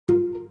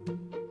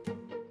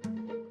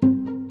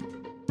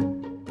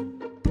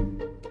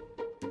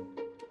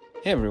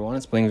Hey everyone,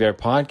 it's Bling Bear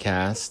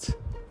Podcast.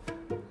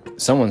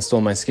 Someone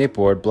stole my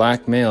skateboard.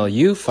 Black male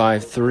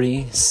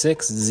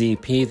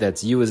U536ZP.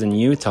 That's U as in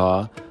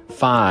Utah.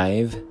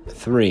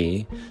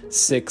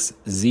 536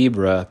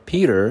 Zebra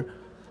Peter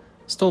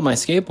stole my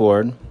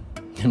skateboard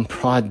in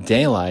broad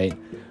daylight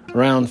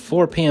around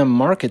 4 p.m.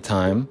 market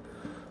time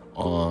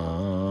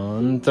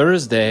on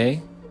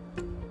Thursday,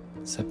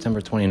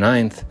 September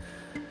 29th,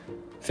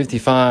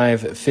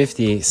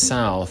 5550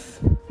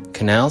 South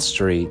Canal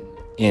Street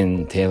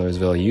in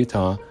Taylorsville,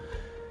 Utah.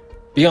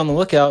 Be on the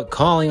lookout.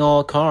 Calling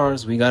all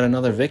cars. We got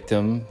another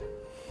victim.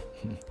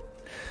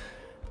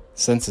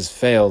 Census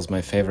Fails,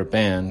 my favorite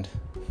band.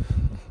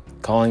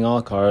 Calling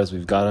all cars.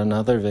 We've got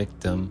another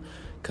victim.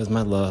 Cause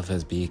my love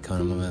has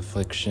become an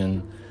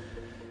affliction.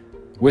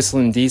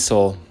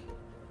 WhistlinDiesel,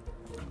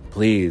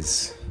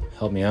 please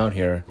help me out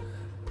here.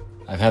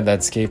 I've had that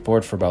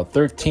skateboard for about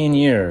 13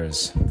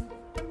 years.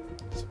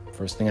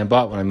 First thing I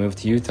bought when I moved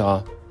to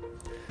Utah.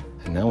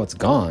 And now it's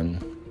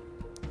gone.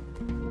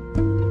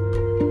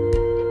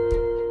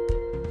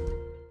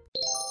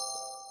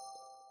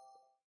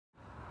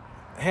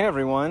 Hey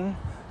everyone,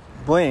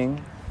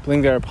 Bling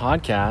Bear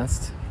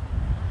Podcast.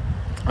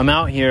 I'm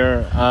out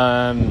here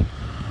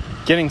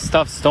getting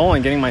stuff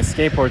stolen, getting my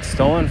skateboard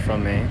stolen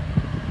from me.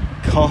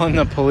 Calling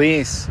the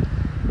police.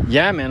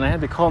 Yeah, man, I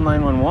had to call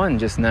 911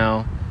 just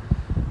now.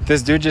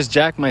 This dude just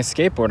jacked my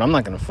skateboard. I'm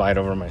not going to fight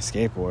over my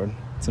skateboard.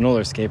 It's an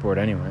older skateboard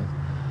anyway.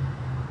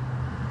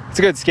 It's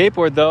a good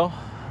skateboard though.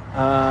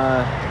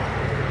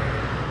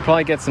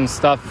 Probably get some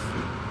stuff.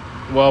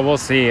 Well, we'll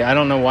see. I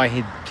don't know why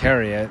he'd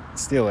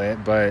steal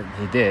it, but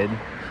he did.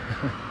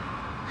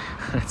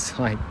 It's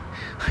like,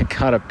 I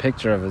got a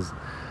picture of his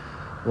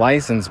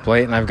license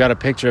plate, and I've got a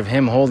picture of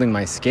him holding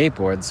my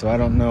skateboard, so I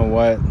don't know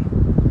what...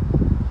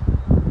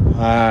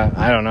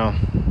 I don't know.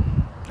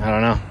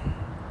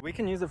 We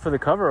can use it for the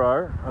cover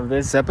art of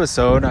this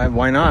episode.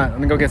 Why not?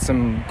 Let me go get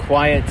some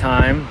quiet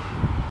time.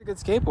 It's a good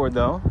skateboard,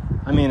 though.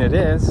 I mean, it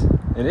is.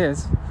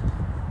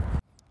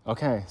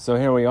 Okay, so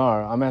here we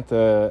are. I'm at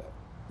the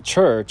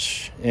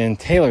church in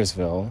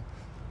Taylorsville.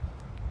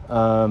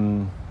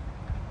 I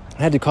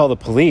had to call the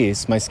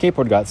police. My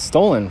skateboard got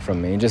stolen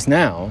from me just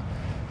now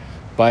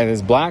by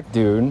this black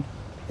dude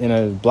in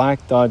a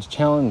black Dodge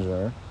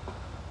Challenger.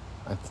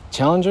 A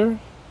Challenger?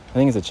 I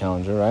think it's a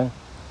Challenger, right?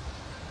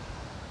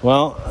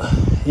 Well,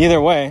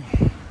 either way,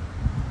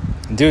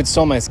 dude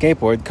stole my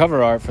skateboard.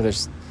 Cover art for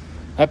this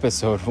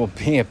episode will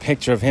be a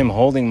picture of him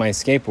holding my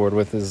skateboard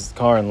with his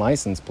car and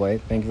license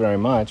plate. Thank you very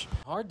much.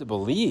 Hard to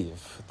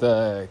believe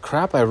the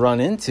crap I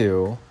run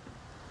into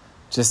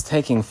just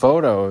taking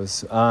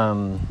photos.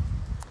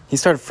 He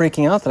started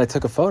freaking out that I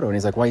took a photo, and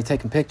he's like, why are you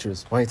taking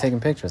pictures? I was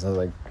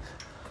like,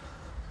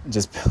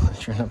 just,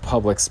 you're in a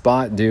public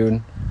spot,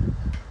 dude.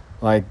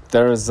 Like,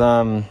 there's,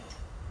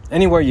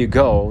 anywhere you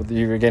go,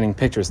 you're getting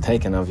pictures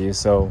taken of you,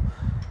 so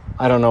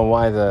I don't know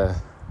why the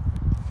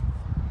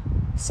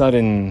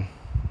sudden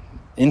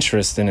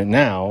interest in it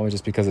now,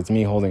 just because it's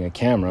me holding a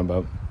camera,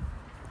 but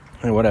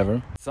whatever.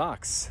 It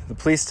sucks. The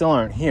police still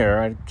aren't here.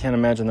 I can't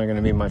imagine they're going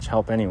to be much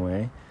help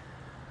anyway.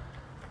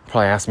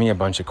 Probably ask me a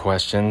bunch of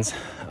questions.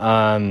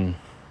 But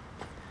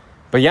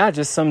yeah,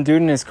 just some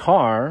dude in his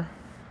car.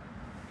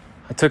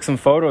 I took some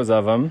photos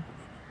of him,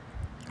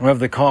 of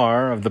the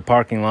car, of the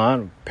parking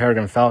lot,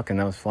 Peregrine Falcon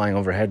that was flying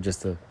overhead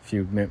just a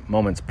few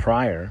moments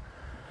prior.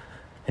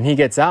 And he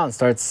gets out and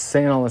starts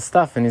saying all this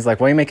stuff, and he's like,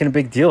 why are you making a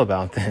big deal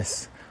about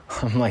this?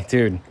 I'm like,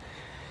 dude,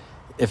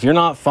 if you're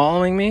not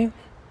following me,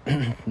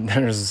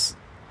 there's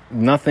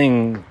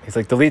nothing. He's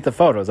like, delete the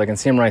photos. I can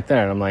see them right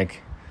there. And I'm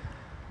like,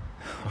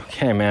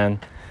 okay, man.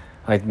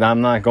 Like,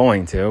 I'm not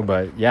going to,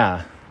 but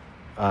yeah.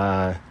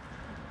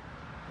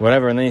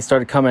 Whatever. And then he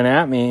started coming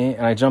at me,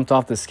 and I jumped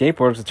off the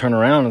skateboard to turn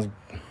around.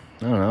 I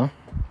don't know.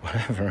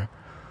 Whatever.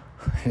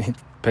 He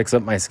picks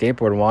up my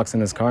skateboard and walks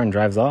in his car and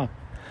drives off.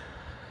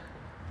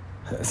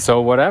 So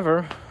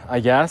whatever.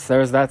 I guess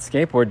there's that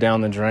skateboard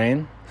down the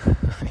drain.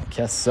 I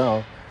guess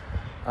so.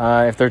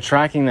 If they're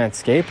tracking that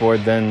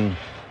skateboard, then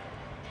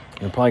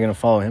you're probably going to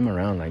follow him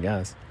around, I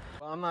guess.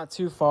 Well, I'm not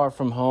too far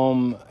from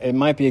home. It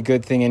might be a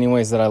good thing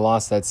anyways that I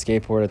lost that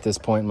skateboard at this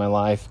point in my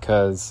life,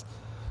 because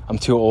I'm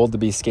too old to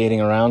be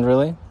skating around,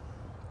 really.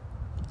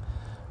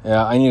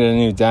 Yeah, I need a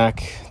new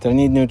deck. Do I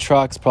need new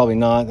trucks? Probably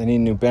not. I need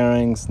new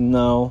bearings?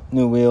 No.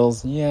 New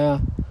wheels?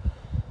 Yeah.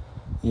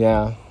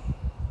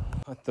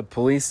 But the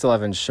police still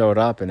haven't showed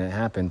up, and it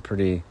happened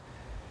pretty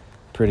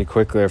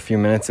quickly a few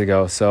minutes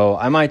ago. So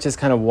I might just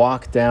kind of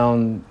walk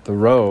down the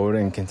road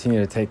and continue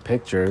to take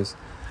pictures.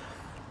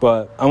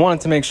 But I wanted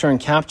to make sure and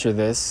capture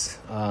this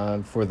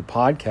for the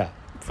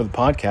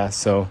podcast,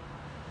 so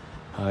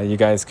you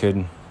guys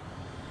could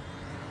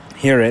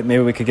hear it.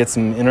 Maybe we could get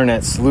some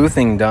internet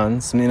sleuthing done,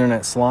 some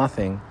internet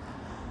slothing,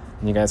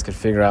 and you guys could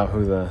figure out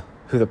who the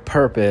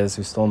perp is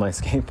who stole my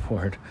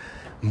skateboard.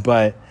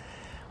 But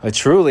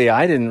truly,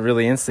 I didn't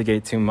really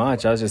instigate too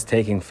much. I was just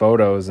taking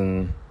photos,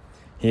 and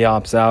he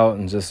opts out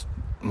and just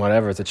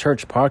whatever. It's a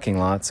church parking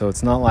lot, so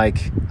it's not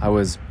like I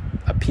was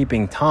a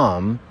peeping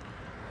Tom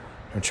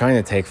or trying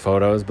to take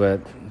photos,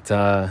 but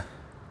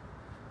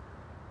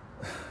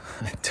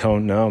I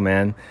don't know,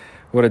 man.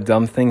 What a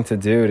dumb thing to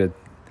do, to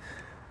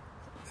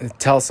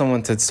tell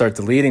someone to start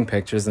deleting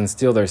pictures and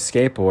steal their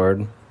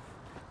skateboard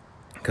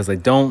because they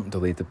don't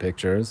delete the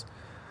pictures.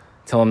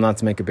 Tell them not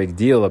to make a big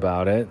deal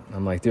about it.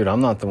 I'm like, dude,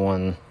 I'm not the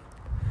one.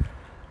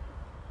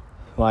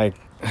 Like,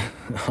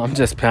 I'm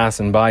just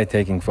passing by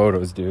taking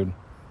photos, dude.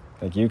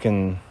 Like, you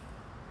can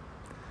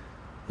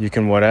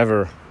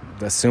whatever,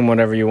 assume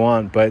whatever you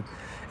want, but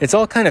it's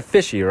all kind of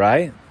fishy,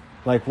 right?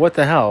 Like, what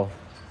the hell?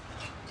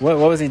 What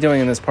was he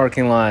doing in this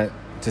parking lot?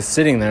 Just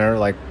sitting there,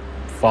 like,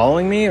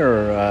 following me?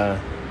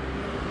 Or,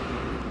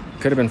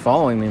 could have been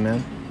following me,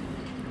 man.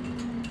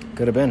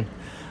 Could have been.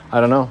 I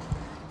don't know.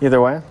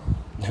 Either way,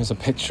 there's a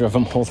picture of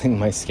him holding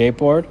my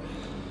skateboard.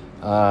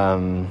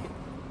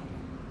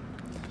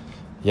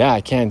 Yeah,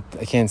 I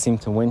can't seem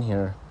to win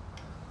here.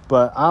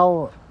 But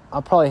I'll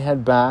probably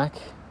head back.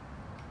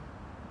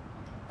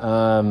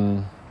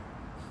 I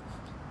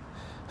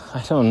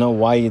don't know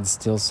why you'd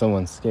steal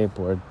someone's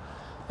skateboard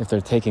if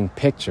they're taking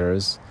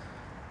pictures.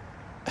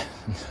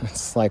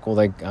 It's like, well,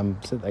 I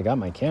got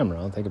my camera.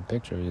 I'll take a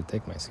picture. You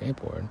take my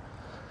skateboard.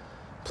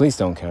 Police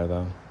don't care,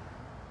 though.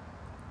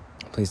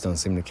 Police don't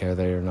seem to care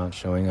that you're not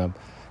showing up.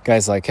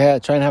 Guy's like, hey,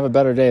 try and have a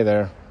better day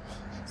there.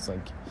 It's like,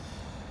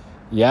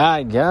 yeah,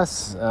 I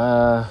guess.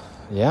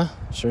 Yeah,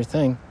 sure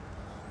thing.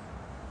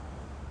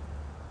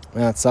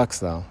 Man, that sucks,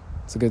 though.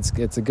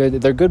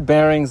 They're good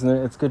bearings, and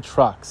it's good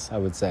trucks, I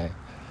would say.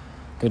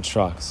 Good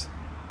trucks.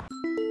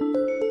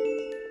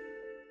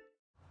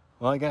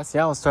 Well, I guess,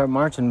 yeah, we'll start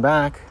marching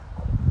back.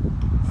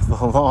 The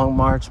long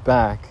march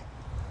back.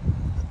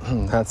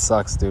 That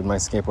sucks, dude. My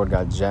skateboard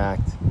got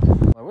jacked.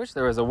 I wish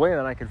there was a way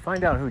that I could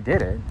find out who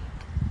did it.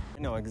 I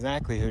know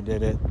exactly who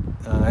did it.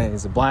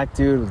 He's a black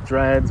dude with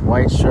dreads,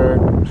 white shirt.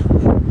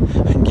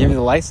 I can give you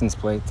the license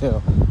plate, too.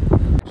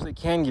 Actually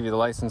can give you the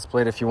license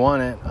plate if you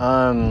want it.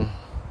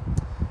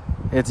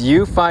 It's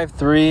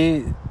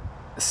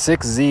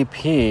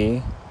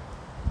U536ZP.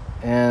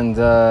 And,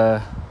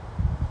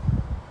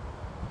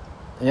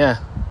 yeah.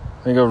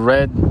 There you go,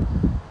 red,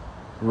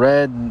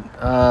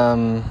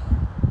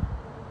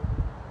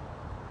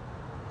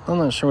 I'm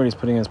not sure what he's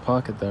putting in his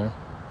pocket there.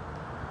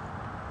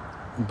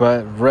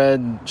 But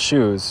red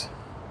shoes.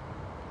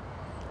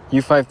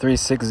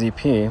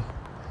 U536ZP.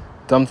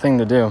 Dumb thing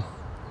to do.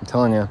 I'm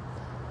telling you.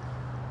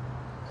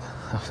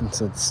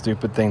 It's a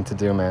stupid thing to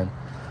do, man.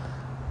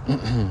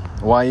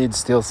 Why you'd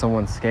steal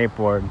someone's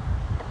skateboard?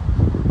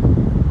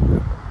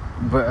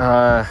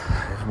 But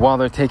while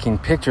they're taking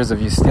pictures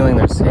of you stealing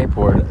their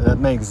skateboard, that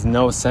makes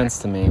no sense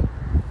to me.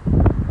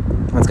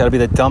 That's got to be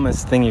the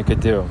dumbest thing you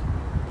could do.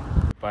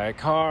 Buy a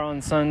car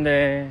on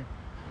Sunday,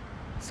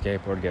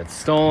 skateboard gets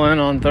stolen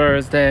on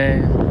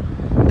Thursday,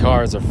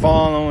 cars are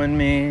following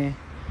me.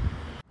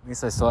 At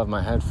least I still have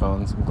my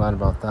headphones. I'm glad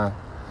about that.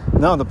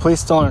 No, the police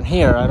still aren't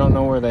here. I don't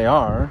know where they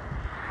are.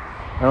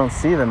 I don't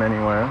see them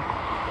anywhere.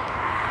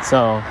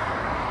 So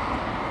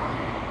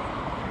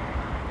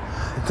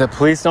the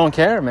police don't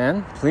care,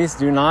 man. Police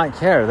do not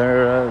care.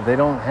 They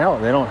don't help.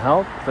 They don't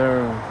help.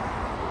 They're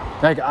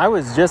like, I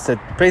was just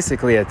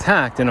basically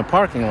attacked in a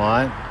parking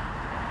lot.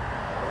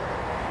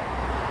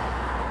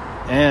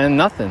 And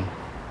nothing.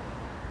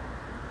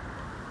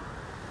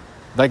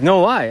 Like,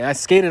 no lie. I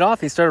skated off.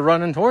 He started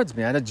running towards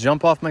me. I had to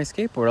jump off my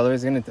skateboard.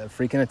 Otherwise, he's going to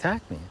freaking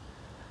attack me.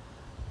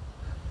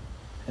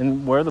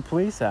 And where are the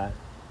police at?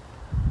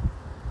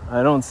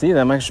 I don't see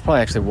them. I should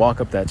probably actually walk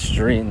up that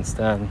street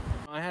instead.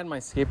 I had my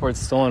skateboard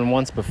stolen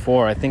once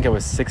before. I think I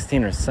was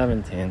 16 or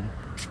 17.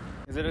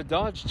 Is it a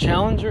Dodge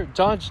Challenger?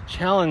 Dodge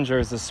Challenger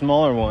is the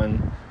smaller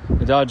one.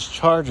 The Dodge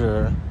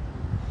Charger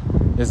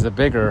is the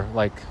bigger,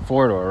 like,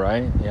 four-door,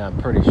 right? Yeah, I'm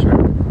pretty sure.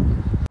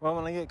 Well,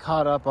 when I get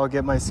caught up, I'll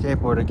get my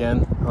skateboard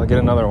again. I'll get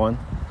another one.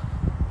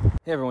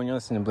 Hey, everyone, you're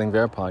listening to Bling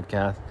Bear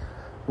Podcast,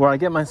 where I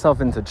get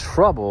myself into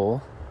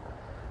trouble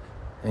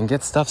and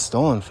get stuff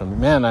stolen from me.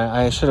 Man,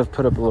 I should have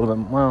put up a little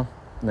bit... Well,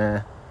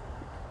 nah.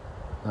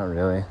 Not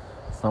really.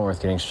 It's not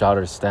worth getting shot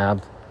or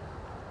stabbed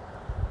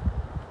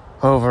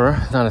over.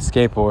 Not a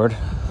skateboard.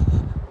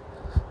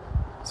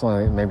 It's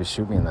only maybe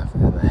shoot me in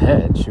the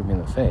head, shoot me in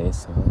the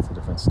face. So that's a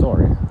different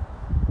story.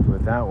 Do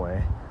it that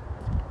way.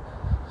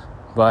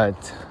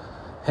 But,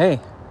 hey,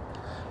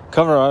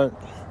 cover art.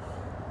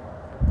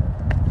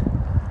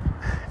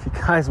 If you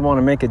guys want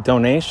to make a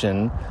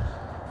donation,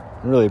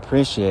 I really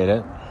appreciate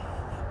it.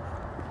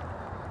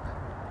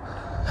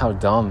 How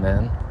dumb,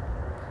 man.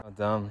 How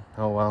dumb.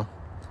 Oh, well.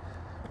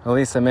 At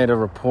least I made a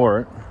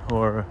report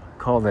or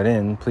called it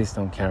in. Police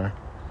don't care.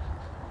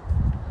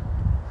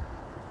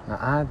 Now,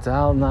 I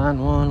dialed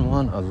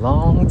 911 a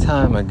long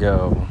time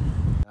ago.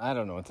 I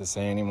don't know what to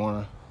say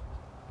anymore.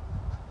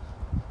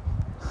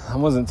 I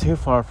wasn't too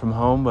far from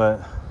home,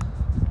 but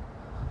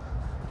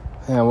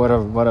yeah, what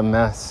a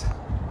mess.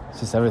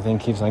 It's just everything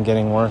keeps on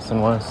getting worse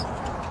and worse.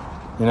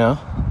 You know?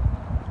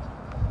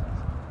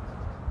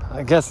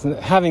 I guess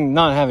not having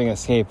a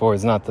skateboard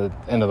is not the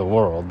end of the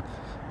world.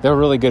 They're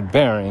really good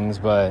bearings,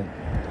 but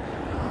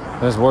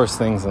there's worse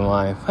things in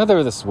life. They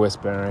were the Swiss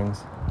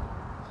bearings.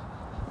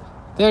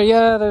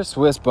 They're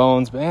Swiss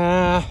bones, but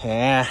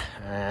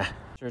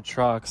Your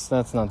trucks,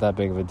 that's not that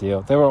big of a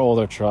deal. They were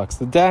older trucks.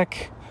 The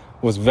deck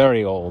was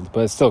very old, but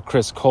it's still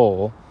Chris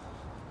Cole.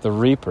 The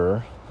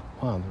Reaper.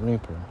 Wow, the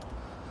Reaper.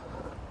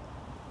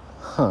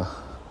 Huh.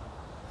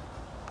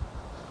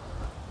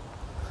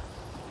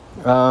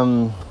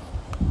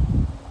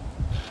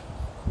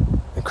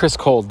 Chris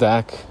Cole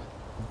deck.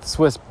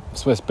 Swiss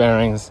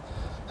bearings.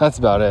 That's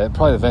about it.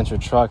 Probably the Venture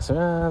trucks.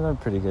 They're in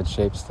pretty good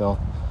shape still.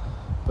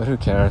 But who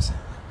cares?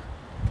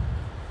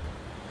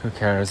 Who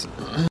cares?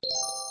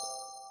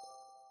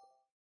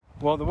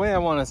 Well, the way I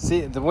want to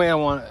see it, the way I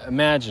want to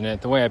imagine it,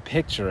 the way I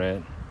picture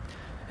it,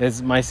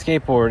 is my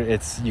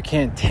skateboard, you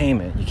can't tame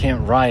it. You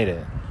can't ride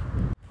it.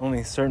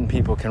 Only certain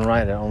people can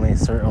ride it. Only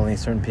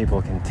certain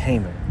people can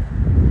tame it.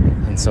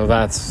 And so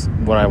that's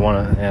what I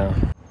want to, yeah.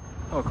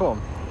 Oh, cool.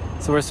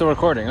 So we're still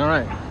recording. All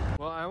right.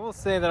 Well, I will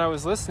say that I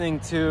was listening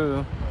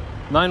to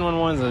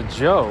 911 is a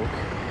Joke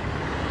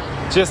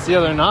just the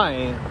other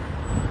night.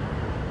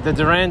 The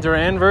Duran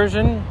Duran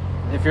version,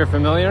 if you're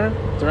familiar,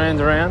 Duran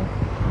Duran.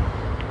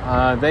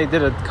 They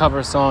did a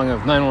cover song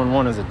of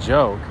 911 as a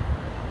Joke.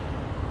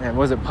 And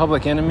was it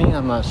Public Enemy?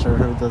 I'm not sure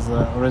who does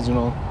the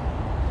original.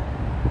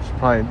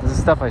 This is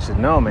stuff I should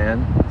know,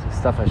 man. This is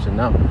stuff I should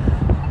know.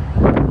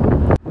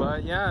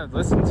 But yeah,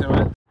 listen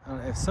to it.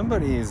 If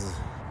somebody's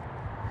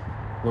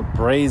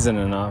brazen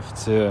enough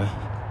to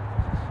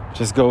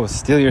just go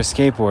steal your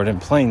skateboard in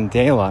plain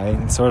daylight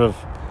and sort of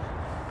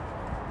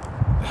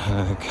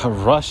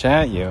rush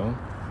at you,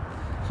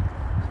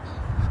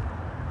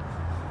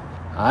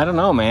 I don't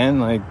know, man.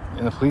 Like,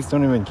 and the police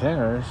don't even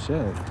care.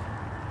 Shit.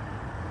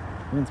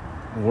 It's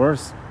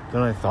worse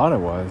than I thought it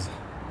was.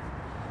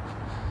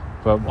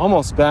 But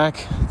almost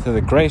back to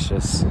the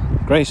gracious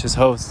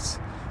host's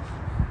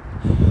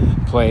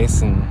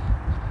place, and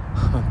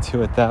I'll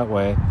do it that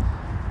way.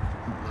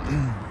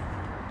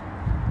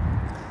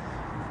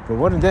 But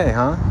what a day,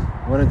 huh?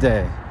 What a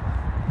day.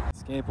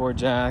 Skateboard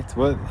jacked.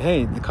 Well,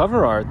 hey, the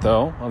cover art,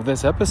 though, of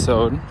this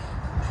episode,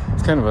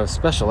 it's kind of a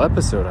special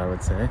episode, I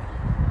would say.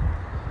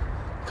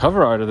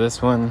 Cover art of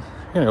this one,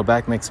 I'm gonna go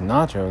back and make some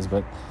nachos,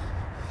 but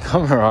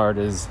cover art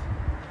is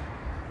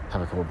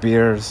have a couple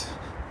beers,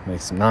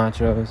 make some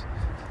nachos.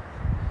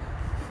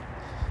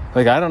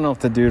 Like, I don't know if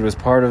the dude was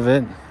part of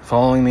it,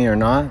 following me or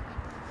not.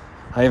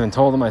 I even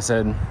told him, he's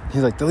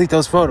like, delete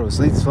those photos.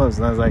 And I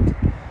was like,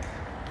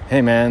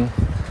 hey, man,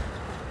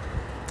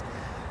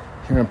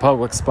 you're in a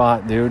public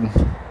spot, dude.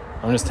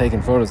 I'm just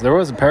taking photos. There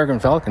was a Peregrine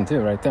Falcon,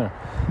 too, right there.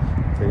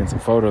 Taking some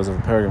photos of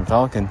a Peregrine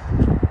Falcon.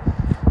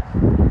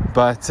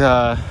 But,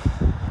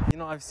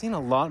 I've seen a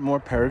lot more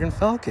Peregrine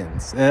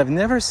Falcons. And I've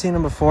never seen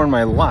them before in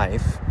my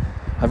life.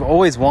 I've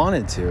always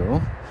wanted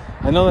to.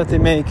 I know that they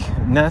make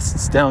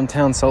nests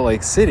downtown Salt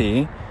Lake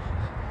City.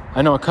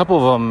 I know a couple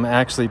of them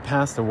actually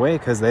passed away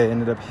because they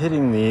ended up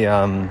hitting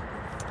the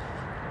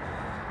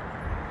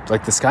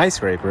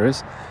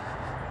skyscrapers.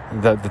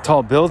 The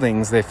tall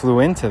buildings, they flew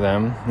into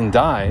them and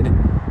died.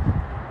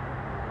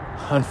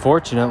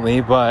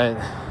 Unfortunately, but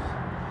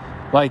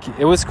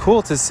it was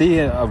cool to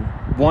see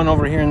one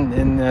over here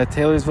in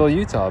Taylorsville,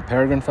 Utah, a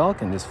Peregrine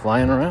Falcon just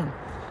flying around.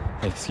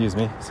 Excuse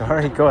me.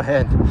 Sorry, go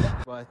ahead.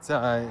 But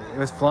it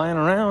was flying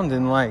around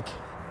and it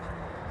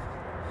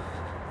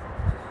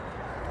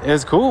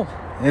was cool.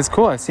 It's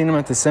cool. I've seen them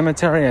at the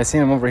cemetery. I've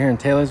seen them over here in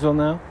Taylorsville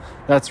now.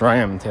 That's where I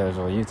am, in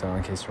Taylorsville, Utah,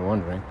 in case you're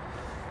wondering.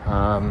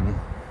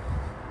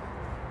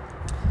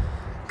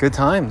 Good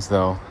times,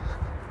 though.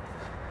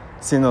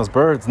 Seeing those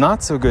birds.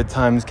 Not so good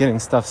times getting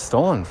stuff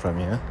stolen from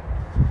you.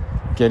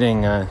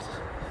 Getting a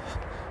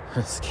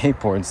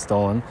skateboard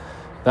stolen.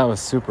 That was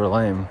super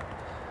lame.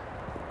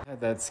 I had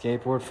that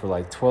skateboard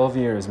for 12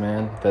 years,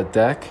 man. That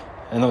deck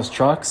and those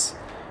trucks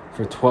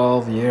for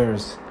 12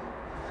 years.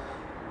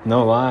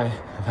 No lie,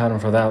 I've had them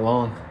for that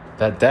long.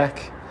 That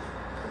deck.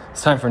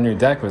 It's time for a new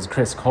deck. It was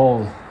Chris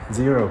Cole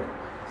Zero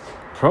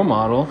Pro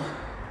model.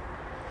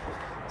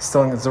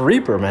 Still, it's a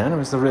Reaper, man. It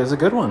was a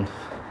good one.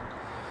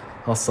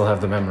 I'll still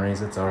have the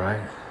memories. It's all right.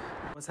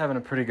 I was having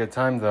a pretty good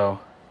time, though.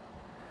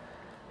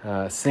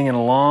 Singing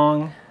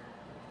along.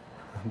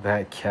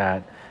 That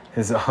cat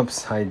is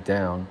upside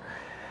down.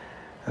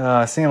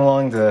 Singing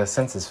along to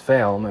Senses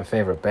Fail, my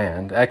favorite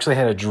band. I actually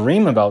had a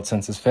dream about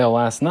Senses Fail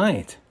last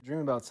night.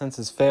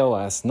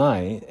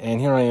 And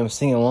here I am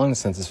singing along to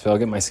Senses Fail,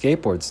 get my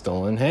skateboard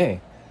stolen.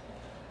 Hey.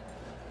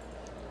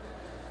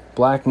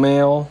 Black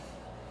male.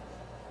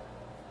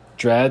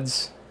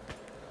 Dreads.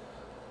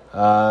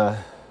 Black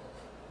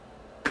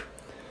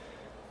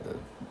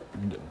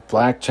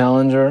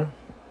Challenger.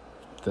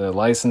 The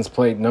license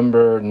plate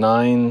number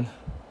license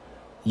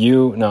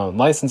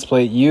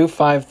plate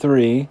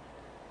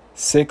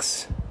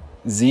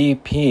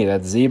U536ZP.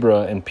 That's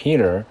Zebra and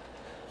Peter.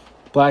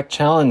 Black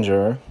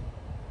Challenger.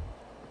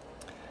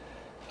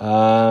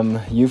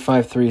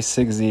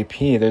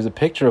 U536ZP. There's a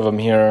picture of him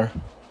here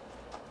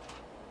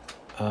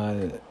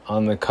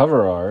on the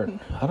cover art.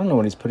 I don't know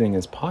what he's putting in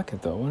his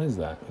pocket, though. What is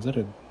that? Is that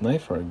a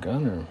knife or a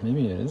gun? Or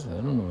maybe it is. I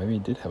don't know. Maybe he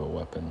did have a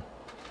weapon.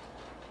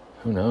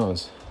 Who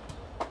knows?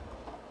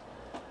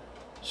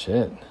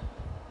 Shit.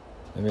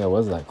 Maybe I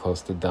was that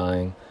close to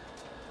dying.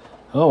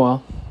 Oh,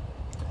 well.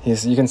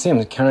 You can see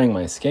him carrying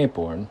my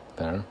skateboard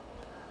there.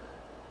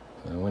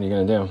 What are you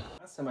gonna do?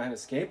 Last time I had a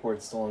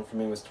skateboard stolen from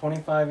me was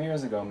 25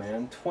 years ago,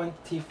 man.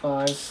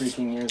 25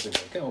 freaking years ago.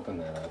 Can open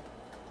that up.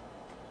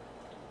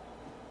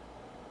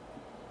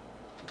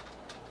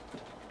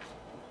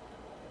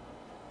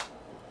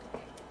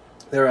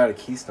 They're out of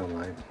Keystone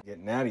Light. Get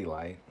Natty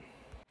Light.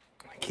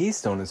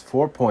 Keystone is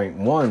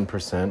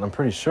 4.1%, I'm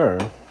pretty sure.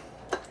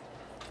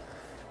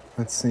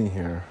 Let's see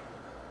here.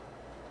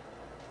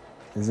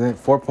 Is it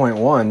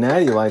 4.1?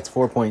 Natty Light's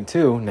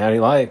 4.2. Natty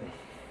Light.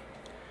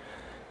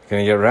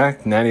 Gonna get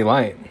wrecked? Natty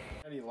Light.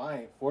 Natty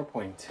Light,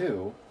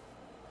 4.2.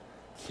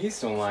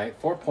 Keystone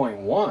Light,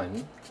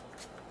 4.1.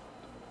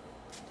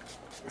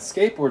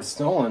 Skateboard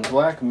stolen.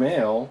 Black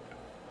male.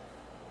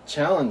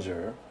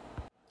 Challenger.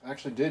 I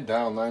actually did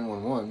dial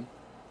 911.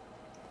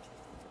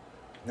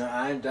 Now,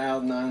 I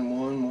dialed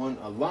 911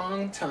 a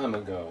long time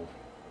ago.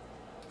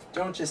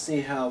 Don't you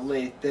see how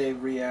late they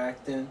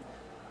reacting?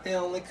 They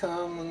only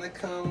come when they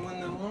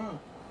want.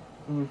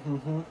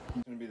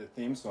 It's gonna be the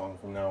theme song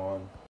from now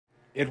on.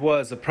 It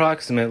was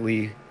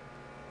approximately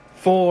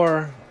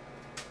 4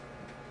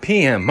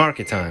 p.m.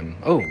 market time.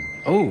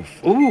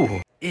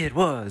 Ooh. It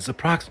was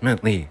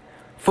approximately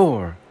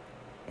 4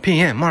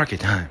 p.m.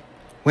 market time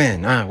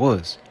when I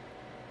was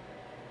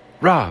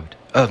robbed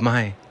of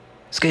my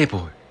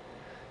skateboard.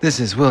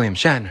 This is William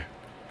Shatner.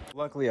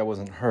 Luckily, I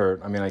wasn't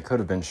hurt. I mean, I could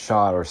have been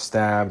shot or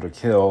stabbed or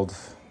killed.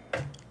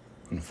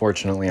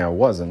 Unfortunately, I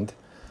wasn't.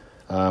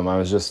 I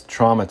was just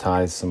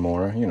traumatized some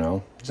more, you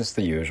know, just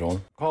the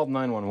usual. Called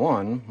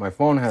 911. My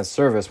phone has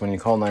service when you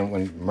call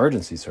 911,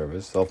 emergency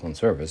service, cell phone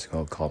service.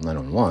 Call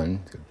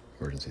 911,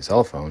 emergency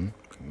cell phone,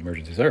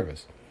 emergency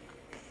service.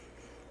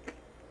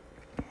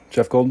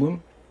 Jeff Goldblum?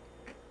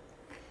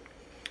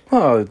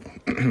 Well,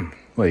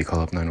 you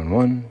call up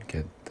 911,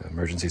 get the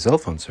emergency cell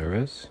phone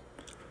service.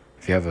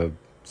 If you have a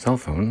cell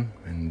phone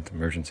and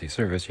emergency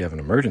service, you have an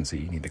emergency,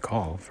 you need to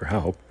call for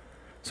help.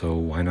 So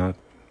why not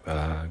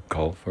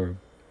call for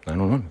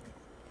 911?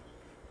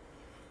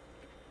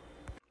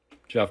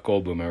 Jeff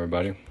Goldblum,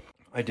 everybody.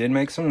 I did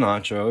make some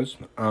nachos.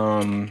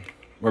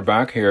 We're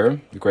back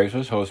here, the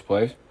Gracious Host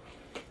place,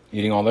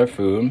 eating all their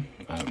food.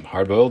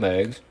 Hard-boiled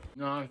eggs.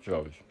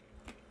 Nachos.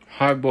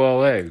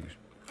 Hard-boiled eggs.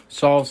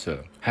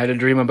 Salsa. Had a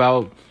dream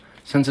about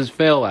Senses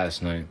Fail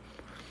last night.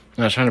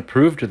 And I was trying to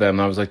prove to them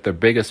I was like their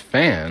biggest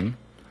fan.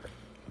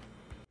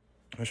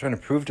 I was trying to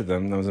prove to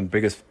them I was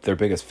their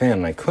biggest fan,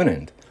 and I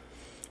couldn't.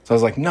 So I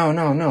was like,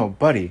 no,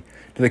 buddy.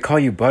 Do they call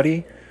you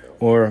buddy?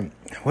 Or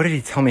what did he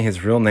tell me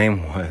his real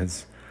name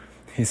was?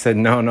 He said,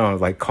 no,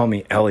 like call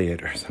me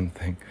Elliot or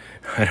something.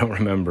 I don't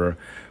remember.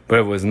 But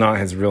it was not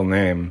his real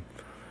name.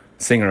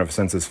 Singer of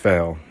Senses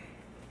Fail.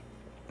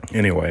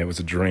 Anyway, it was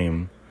a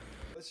dream.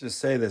 Let's just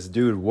say this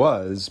dude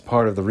was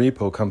part of the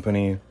repo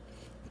company.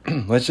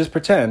 Let's just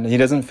pretend he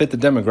doesn't fit the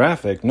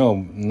demographic. No,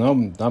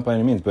 not by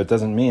any means. But it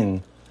doesn't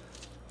mean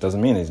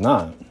he's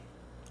not.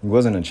 He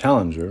wasn't a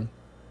challenger.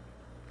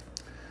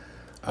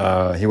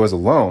 He was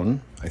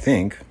alone, I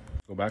think.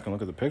 Go back and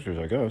look at the pictures,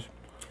 I guess.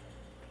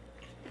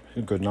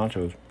 Good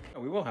nachos.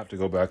 We will have to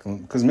go back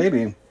because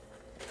maybe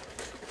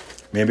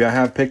I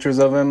have pictures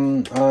of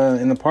him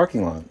in the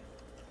parking lot.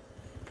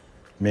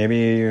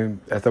 Maybe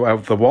at the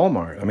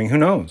Walmart. I mean, who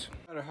knows?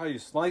 No matter how you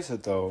slice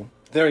it, though.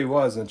 There he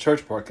was in a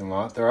church parking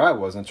lot. There I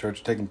was in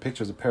church taking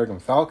pictures of Peregrine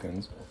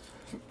Falcons.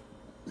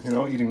 You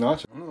know, eating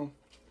nachos. I don't know.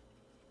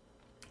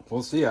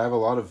 We'll see. I have a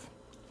lot of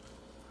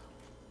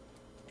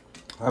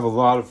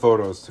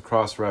photos to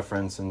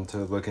cross-reference and to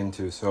look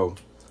into. So,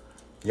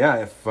 yeah,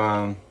 if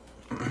I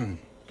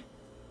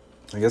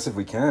guess if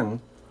we can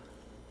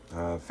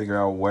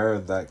figure out where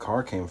that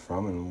car came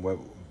from and what,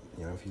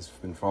 you know, if he's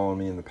been following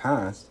me in the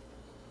past,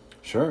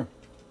 sure,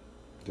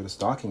 get a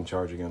stalking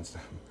charge against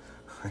him.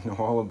 I know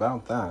all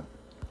about that.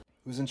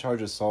 Who's in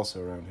charge of salsa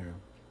around here?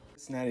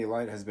 This Natty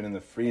Light has been in the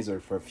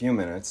freezer for a few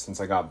minutes since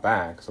I got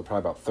back, so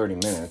probably about 30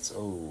 minutes.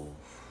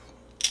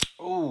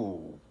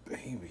 Oh,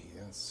 baby,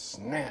 that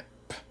snap.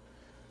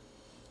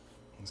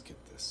 Let's get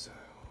this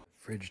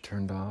fridge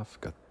turned off.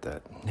 Got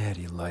that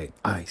Natty Light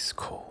ice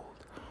cold.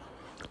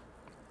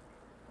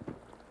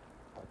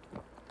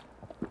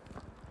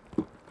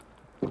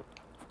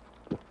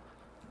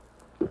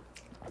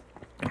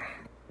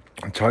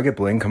 Target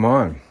Bling, come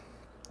on.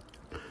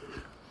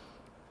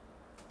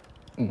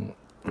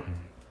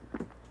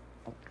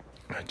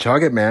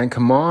 Target man,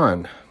 come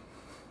on.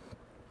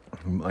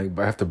 I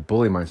have to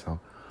bully myself.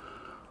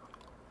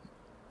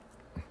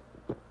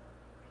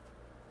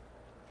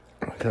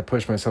 I gotta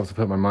push myself to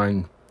put my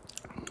mind.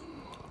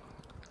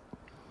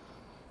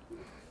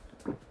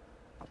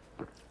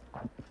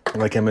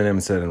 Like Eminem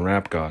said in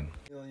Rap God.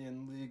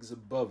 Million leagues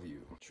above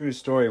you. True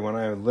story, when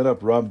I lit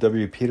up Rob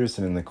W.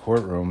 Peterson in the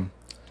courtroom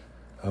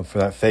for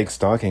that fake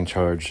stalking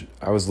charge,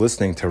 I was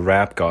listening to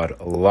Rap God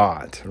a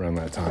lot around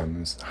that time. It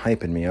was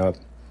hyping me up.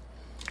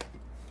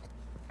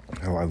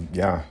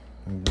 Yeah,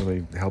 it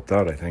really helped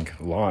out, I think,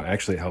 a lot.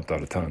 Actually, it helped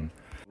out a ton.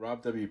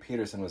 Rob W.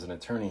 Peterson was an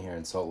attorney here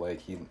in Salt Lake.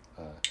 He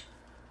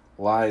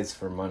lies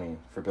for money,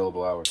 for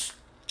billable hours.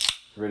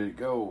 Ready to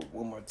go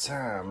one more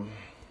time.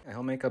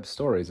 He'll make up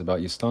stories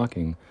about you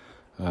stalking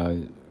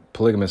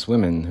polygamous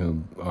women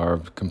who are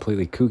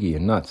completely kooky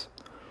and nuts.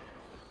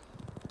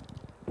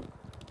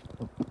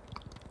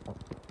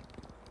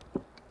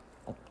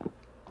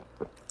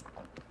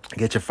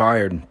 Get you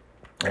fired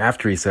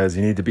after he says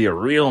you need to be a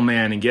real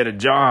man and get a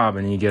job,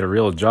 and you get a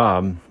real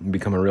job and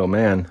become a real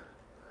man.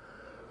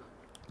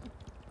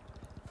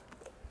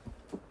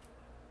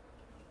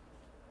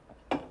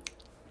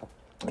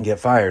 Get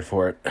fired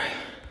for it.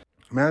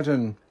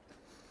 Imagine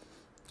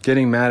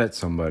getting mad at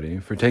somebody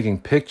for taking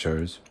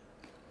pictures.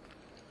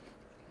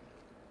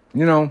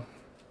 You know,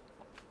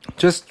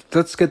 just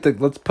let's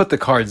put the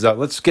cards out.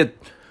 Let's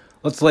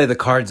lay the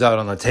cards out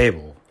on the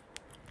table.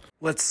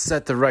 Let's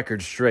set the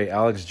record straight.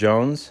 Alex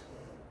Jones.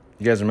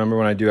 You guys remember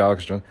when I do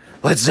Alex Jones?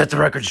 Let's set the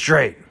record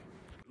straight.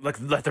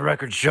 Let the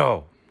record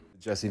show.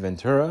 Jesse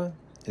Ventura.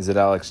 Is it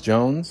Alex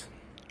Jones?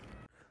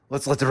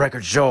 Let's let the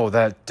record show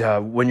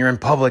that when you're in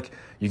public,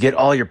 you get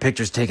all your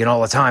pictures taken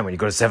all the time. When you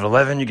go to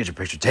 7-Eleven, you get your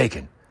picture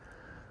taken.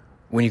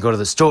 When you go to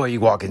the store, you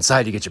walk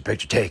inside, you get your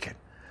picture taken.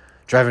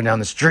 Driving down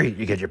the street,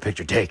 you get your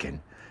picture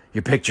taken.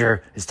 Your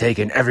picture is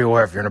taken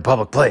everywhere if you're in a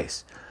public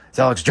place. It's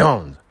Alex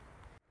Jones.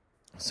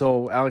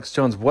 So, Alex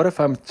Jones, what if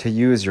I'm to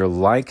use your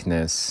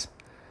likeness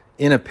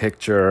in a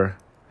picture?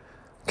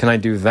 Can I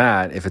do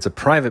that? If it's a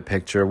private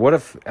picture, what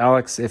if,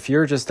 Alex, if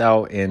you're just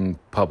out in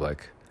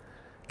public,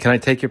 can I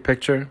take your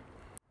picture?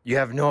 You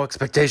have no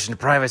expectation of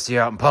privacy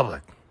out in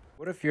public.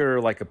 What if you're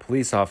like a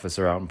police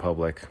officer out in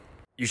public?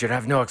 You should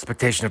have no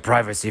expectation of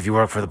privacy if you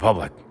work for the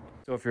public.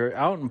 So if you're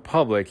out in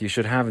public, you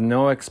should have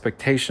no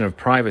expectation of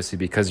privacy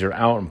because you're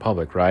out in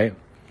public, right?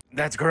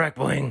 That's correct,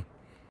 Bling.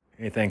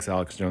 Hey, thanks,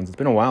 Alex Jones. It's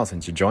been a while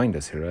since you joined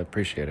us here. I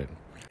appreciate it.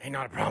 Hey,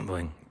 not a problem,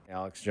 Bling.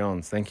 Alex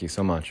Jones, thank you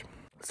so much.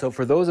 So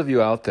for those of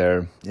you out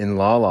there in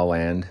La La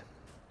Land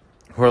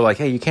who are like,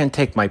 hey, you can't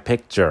take my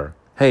picture.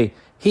 Hey,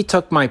 he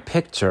took my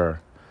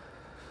picture.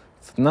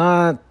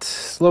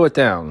 Slow it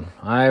down.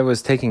 I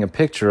was taking a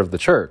picture of the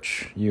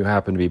church. You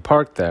happen to be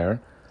parked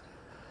there.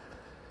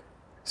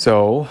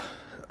 So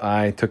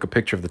I took a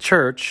picture of the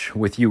church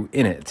with you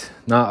in it,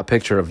 not a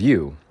picture of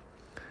you.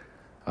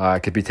 I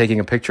could be taking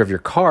a picture of your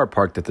car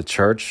parked at the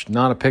church,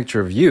 not a picture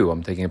of you.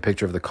 I'm taking a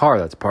picture of the car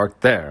that's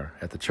parked there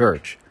at the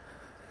church.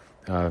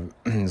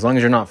 As long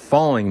as you're not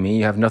following me,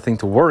 you have nothing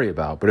to worry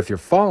about. But if you're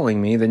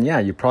following me, then yeah,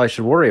 you probably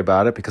should worry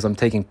about it because I'm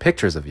taking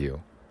pictures of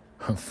you.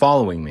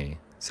 Following me.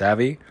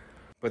 Savvy?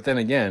 But then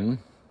again,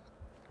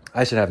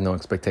 I should have no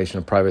expectation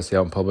of privacy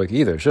out in public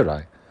either, should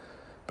I?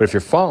 But if you're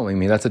following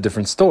me, that's a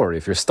different story.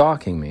 If you're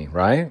stalking me,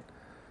 right?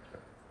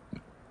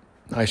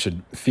 I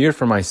should fear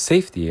for my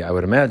safety, I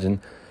would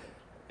imagine.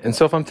 And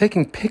so if I'm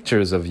taking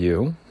pictures of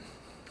you,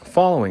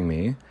 following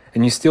me,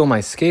 and you steal my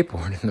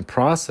skateboard in the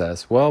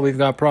process, well, we've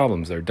got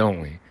problems there,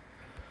 don't we?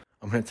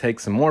 I'm going to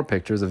take some more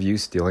pictures of you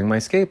stealing my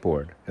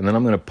skateboard. And then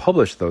I'm going to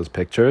publish those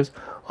pictures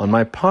on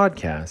my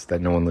podcast that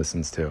no one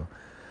listens to.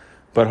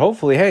 But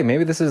hopefully, hey,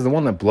 maybe this is the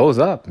one that blows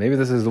up. Maybe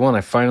this is the one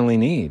I finally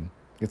need.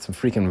 Get some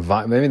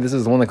freaking maybe this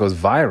is the one that goes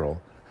viral.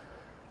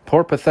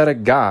 Poor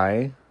pathetic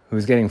guy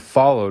who's getting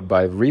followed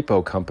by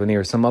Repo Company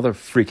or some other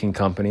freaking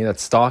company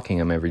that's stalking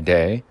him every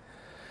day.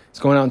 He's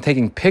going out and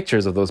taking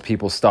pictures of those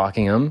people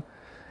stalking him.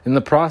 In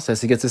the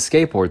process, he gets his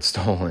skateboard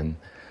stolen.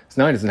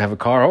 So now he doesn't have a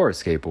car or a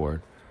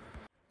skateboard.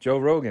 Joe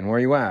Rogan, where are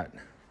you at?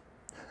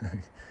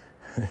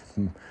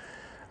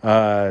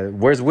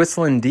 Where's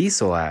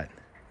WhistlinDiesel at?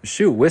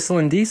 Shoot,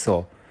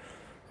 WhistlinDiesel.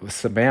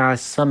 May I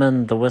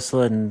summon the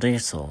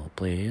WhistlinDiesel,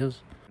 please?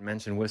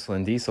 Mention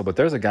WhistlinDiesel, but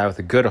there's a guy with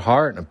a good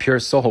heart and a pure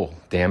soul,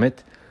 damn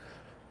it.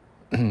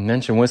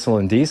 Mention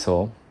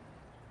WhistlinDiesel,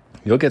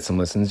 you'll get some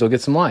listens, you'll get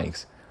some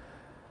likes.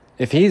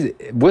 If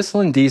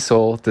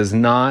WhistlinDiesel does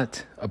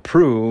not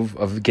approve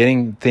of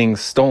getting things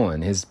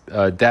stolen. His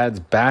dad's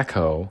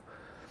backhoe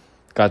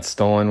got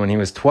stolen when he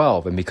was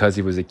 12, and because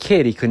he was a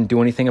kid, he couldn't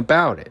do anything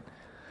about it.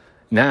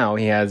 Now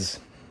he has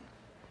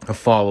a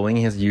following,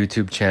 he has a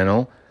YouTube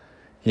channel,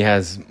 he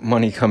has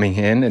money coming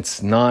in.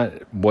 It's not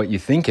what you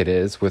think it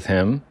is with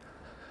him,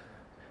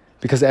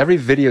 because every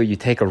video you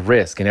take a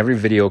risk, and every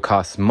video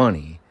costs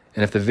money,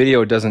 and if the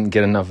video doesn't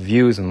get enough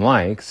views and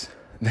likes,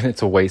 then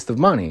it's a waste of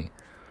money.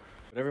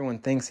 But everyone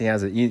thinks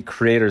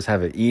creators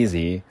have it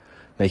easy,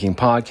 making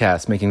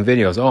podcasts, making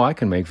videos. Oh, I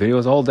can make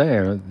videos all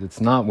day.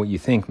 It's not what you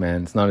think,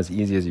 man. It's not as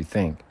easy as you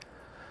think.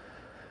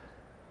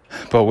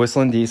 But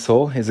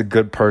WhistlinDiesel is a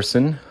good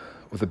person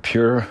with a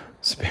pure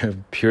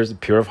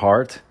of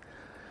heart,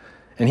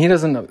 and he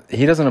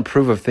doesn't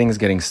approve of things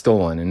getting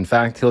stolen. In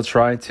fact, he'll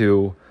try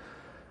to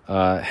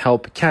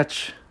help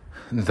catch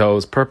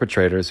those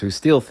perpetrators who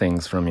steal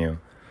things from you.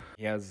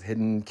 He has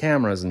hidden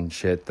cameras and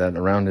shit that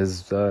around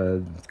his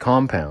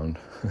compound,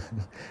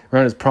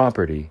 around his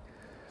property.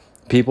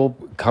 People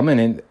coming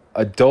in,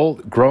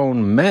 adult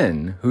grown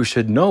men who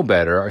should know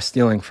better are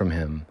stealing from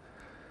him.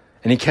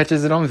 And he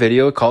catches it on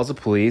video, calls the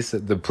police.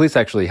 The police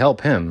actually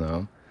help him,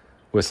 though.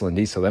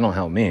 WhistlinDiesel, they don't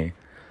help me.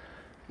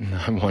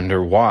 I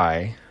wonder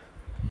why.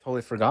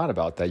 Totally forgot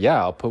about that.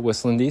 Yeah, I'll put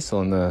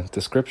WhistlinDiesel in the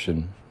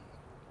description.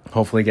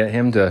 Hopefully get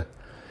him to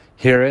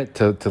hear it,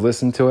 to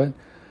listen to it.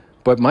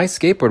 But my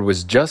skateboard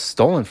was just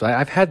stolen.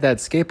 I've had that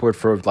skateboard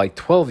for like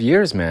 12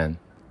 years, man.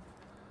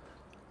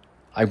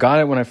 I got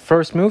it when I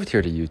first moved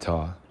here to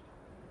Utah.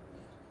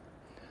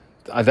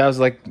 That was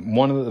like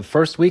one of the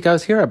first week I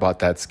was here, I bought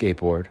that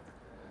skateboard.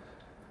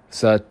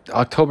 It's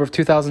October of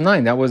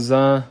 2009. That was,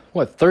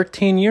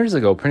 13 years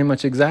ago, pretty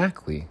much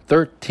exactly.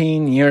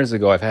 13 years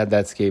ago I've had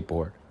that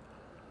skateboard.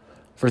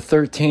 For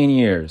 13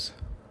 years.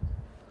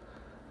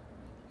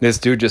 This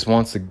dude just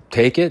wants to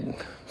take it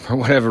for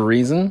whatever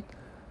reason.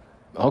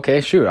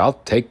 Okay, shoot, I'll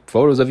take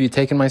photos of you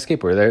taking my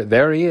skateboard.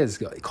 There he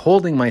is,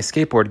 holding my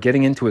skateboard,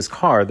 getting into his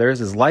car. There's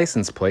his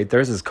license plate.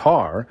 There's his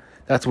car.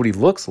 That's what he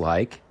looks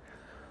like.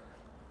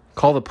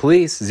 Call the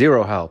police,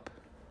 zero help.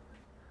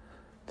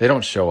 They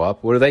don't show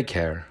up. What do they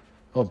care?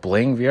 Oh,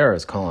 Bling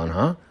Vieira's calling,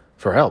 huh?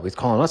 For help. He's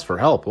calling us for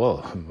help.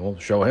 Well, we'll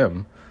show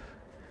him.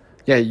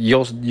 Yeah,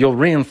 you'll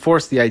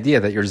reinforce the idea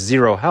that you're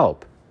zero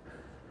help.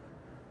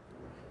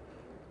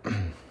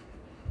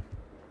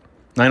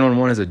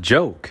 911 is a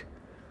joke.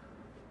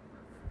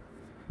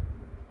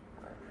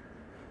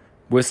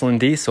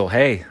 WhistlinDiesel,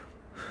 hey,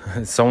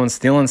 someone's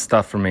stealing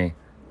stuff from me.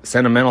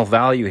 Sentimental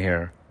value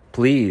here.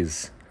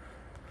 Please.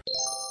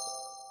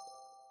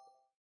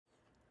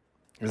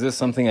 Is this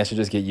something I should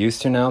just get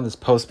used to now? This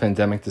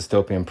post-pandemic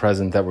dystopian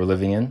present that we're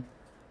living in?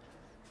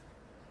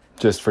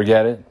 Just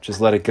forget it.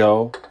 Just let it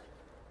go.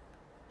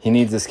 He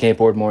needs a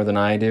skateboard more than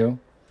I do.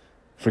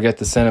 Forget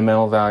the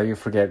sentimental value.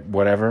 Forget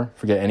whatever.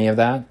 Forget any of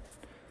that.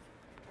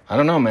 I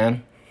don't know,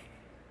 man.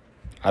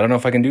 I don't know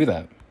if I can do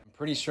that. I'm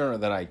pretty sure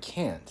that I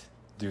can't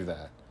do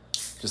that.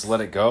 Just let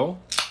it go?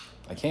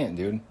 I can't,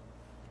 dude.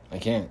 I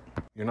can't.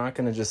 You're not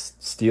going to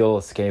just steal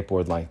a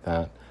skateboard like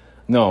that.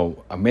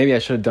 No, maybe I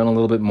should have done a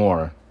little bit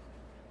more.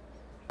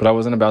 But I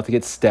wasn't about to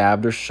get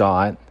stabbed or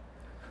shot.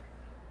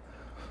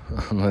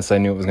 Unless I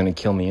knew it was going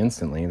to kill me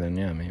instantly, then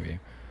yeah, maybe.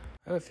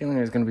 I have a feeling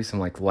there's going to be some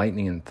like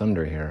lightning and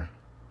thunder here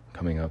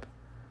coming up.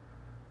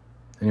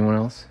 Anyone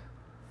else?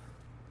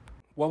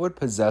 What would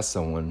possess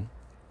someone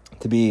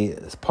to be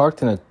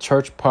parked in a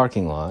church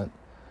parking lot?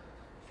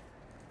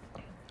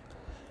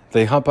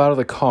 They hop out of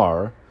the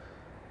car,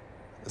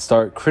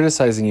 start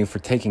criticizing you for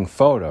taking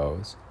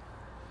photos,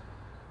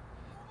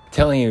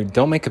 telling you,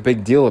 don't make a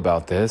big deal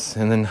about this,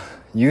 and then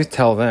you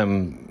tell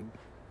them,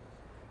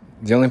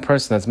 the only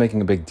person that's making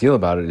a big deal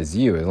about it is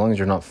you. As long as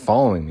you're not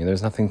following me,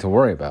 there's nothing to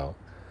worry about.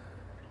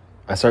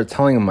 I start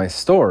telling him my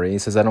story. He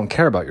says, I don't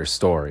care about your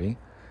story.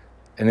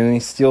 And then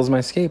he steals my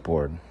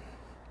skateboard.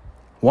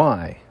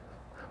 Why?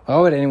 Why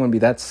would anyone be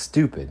that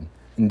stupid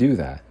and do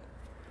that?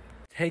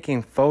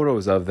 Taking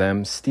photos of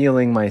them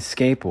stealing my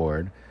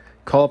skateboard,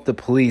 call up the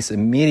police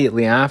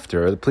immediately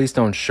after. The police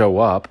don't show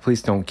up.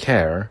 Police don't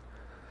care.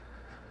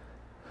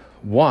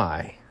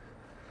 Why?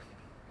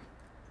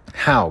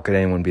 How could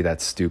anyone be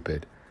that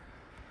stupid?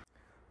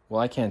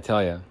 Well, I can't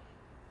tell you.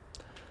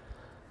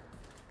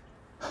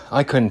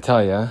 I couldn't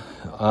tell you.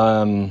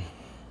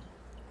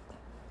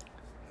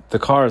 The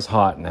car is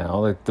hot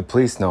now. The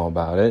police know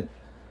about it.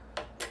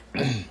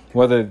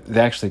 Whether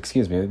they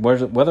actually,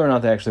 whether or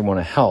not they actually want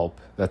to help,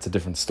 that's a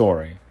different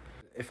story.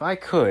 If I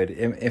could,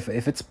 if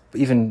it's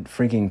even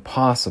freaking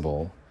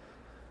possible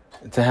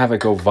to have it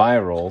go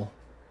viral,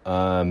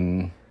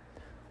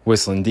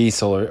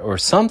 WhistlinDiesel or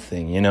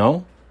something, you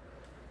know?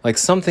 Like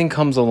something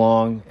comes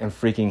along and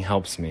freaking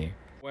helps me.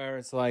 Where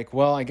it's like,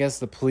 well, I guess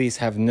the police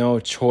have no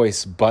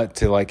choice but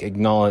to like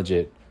acknowledge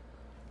it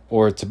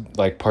or to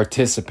like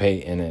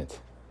participate in it.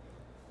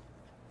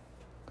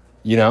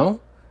 You know?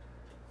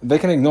 They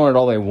can ignore it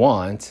all they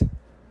want.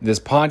 This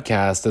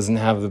podcast doesn't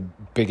have the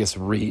biggest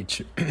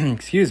reach.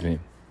 Excuse me.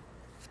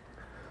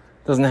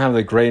 Doesn't have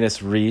the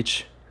greatest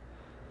reach.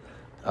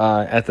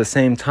 At the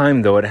same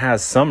time, though, it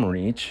has some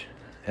reach.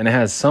 And it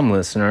has some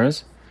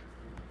listeners.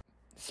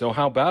 So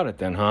how about it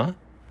then, huh?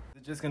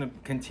 Is it just going to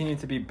continue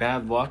to be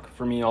bad luck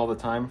for me all the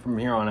time from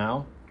here on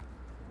out?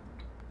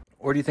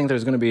 Or do you think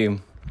there's going to be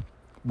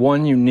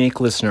one unique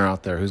listener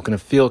out there who's going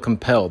to feel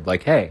compelled,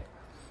 like, hey,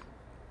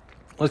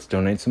 let's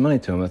donate some money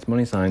to him. That's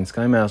money sign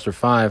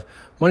Skymaster5,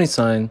 money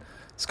sign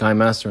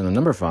Skymaster and the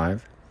number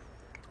 5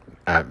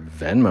 at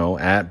Venmo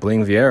at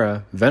Bling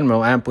Vieira,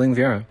 Venmo at Bling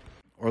Vieira.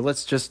 Or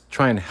let's just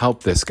try and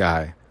help this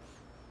guy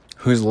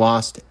who's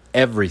lost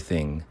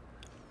everything.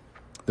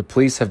 The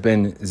police have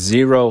been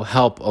zero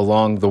help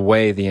along the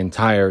way the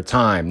entire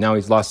time. Now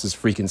he's lost his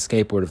freaking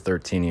skateboard of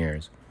 13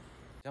 years.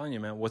 I'm telling you,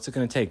 man, what's it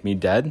going to take? Me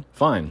dead?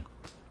 Fine.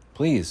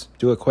 Please,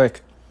 do it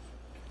quick.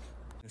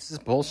 This is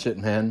bullshit,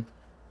 man.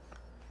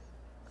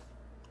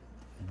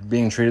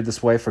 Being treated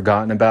this way,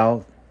 forgotten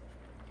about.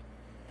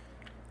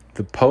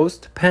 The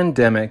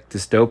post-pandemic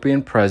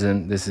dystopian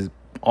present, this is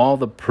all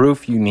the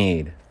proof you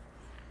need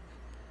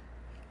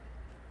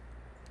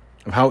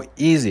of how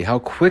easy, how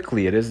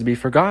quickly it is to be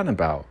forgotten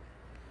about.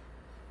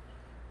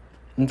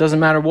 It doesn't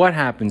matter what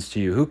happens to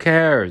you. Who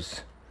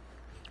cares?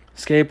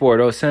 Skateboard,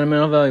 oh,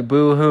 sentimental value,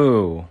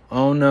 boo-hoo.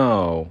 Oh,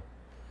 no.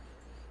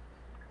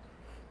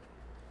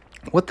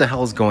 What the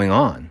hell is going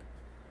on?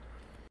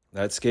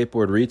 That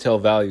skateboard retail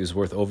value is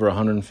worth over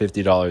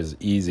 $150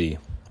 easy.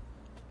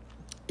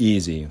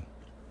 Easy.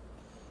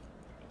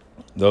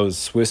 Those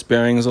Swiss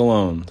bearings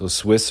alone, those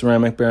Swiss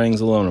ceramic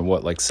bearings alone are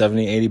what, like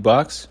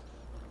 $70-$80?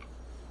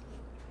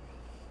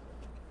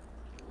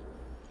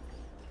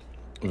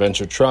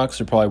 Venture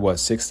trucks are probably what,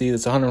 60?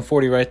 That's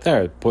 140 right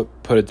there. Put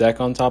a deck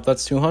on top,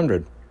 that's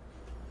 200.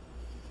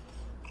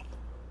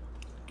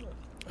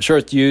 Sure,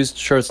 it's used,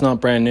 sure, it's not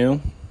brand new.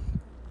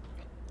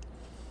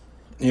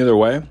 Either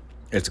way,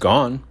 it's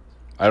gone.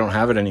 I don't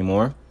have it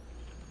anymore.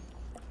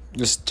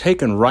 Just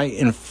taken right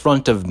in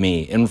front of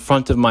me, in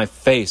front of my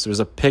face. There's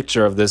a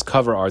picture of this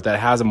cover art that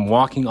has him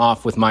walking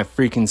off with my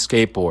freaking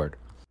skateboard.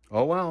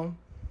 Oh well,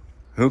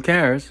 who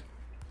cares?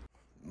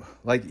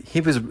 Like,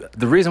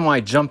 the reason why I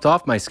jumped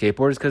off my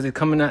skateboard is because he's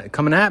coming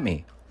at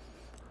me.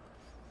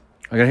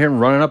 I could hear him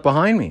running up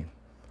behind me.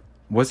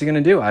 What's he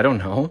gonna do? I don't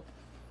know.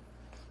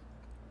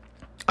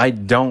 I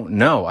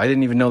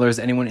didn't even know there was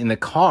anyone in the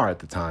car at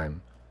the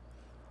time.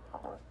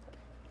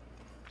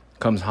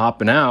 Comes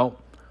hopping out,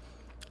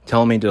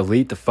 telling me to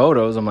delete the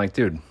photos. I'm like,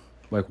 dude,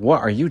 like, what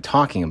are you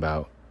talking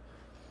about?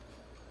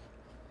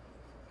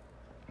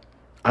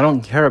 I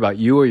don't care about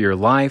you or your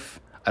life.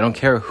 I don't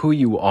care who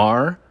you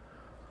are.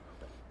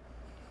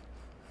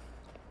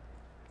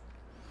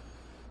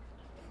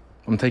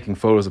 I'm taking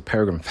photos of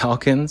peregrine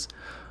falcons.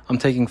 I'm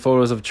taking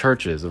photos of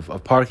churches,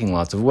 of parking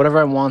lots, of whatever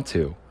I want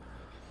to.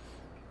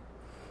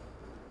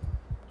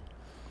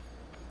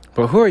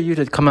 But who are you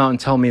to come out and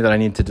tell me that I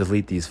need to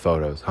delete these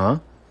photos, huh?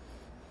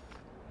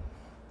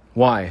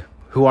 Why?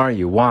 Who are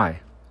you?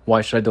 Why?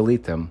 Why should I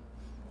delete them?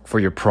 For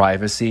your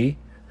privacy?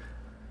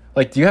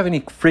 Like, do you have any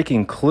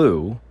freaking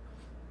clue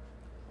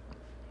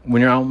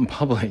when you're out in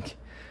public,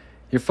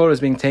 your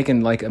photo's being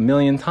taken like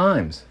 1,000,000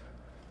 times?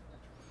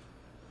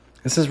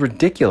 This is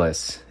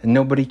ridiculous, and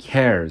nobody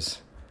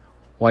cares.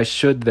 Why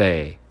should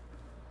they?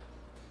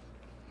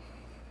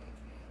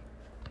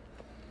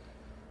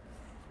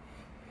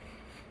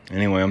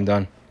 Anyway, I'm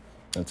done.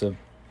 That's it.